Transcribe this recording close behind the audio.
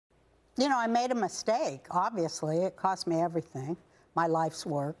You know, I made a mistake, obviously. It cost me everything, my life's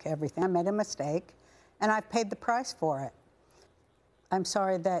work, everything. I made a mistake, and I've paid the price for it. I'm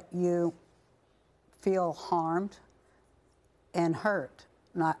sorry that you feel harmed and hurt.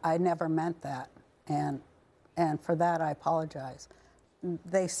 I never meant that, and for that I apologize.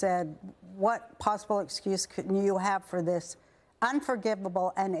 They said, what possible excuse can you have for this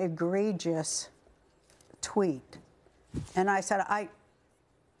unforgivable and egregious tweet? And I said,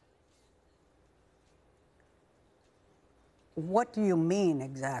 what do you mean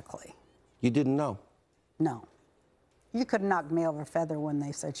exactly? You didn't know? No. You could knock me over a feather when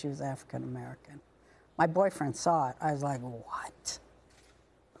they said she was African American. My boyfriend saw it. I was like, what?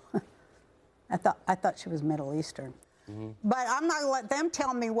 I thought she was Middle Eastern. But I'm not going to let them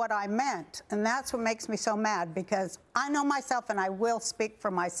tell me what I meant. And that's what makes me so mad, because I know myself and I will speak for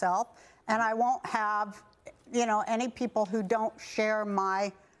myself. And I won't have, you know, any people who don't share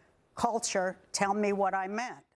my culture tell me what I meant.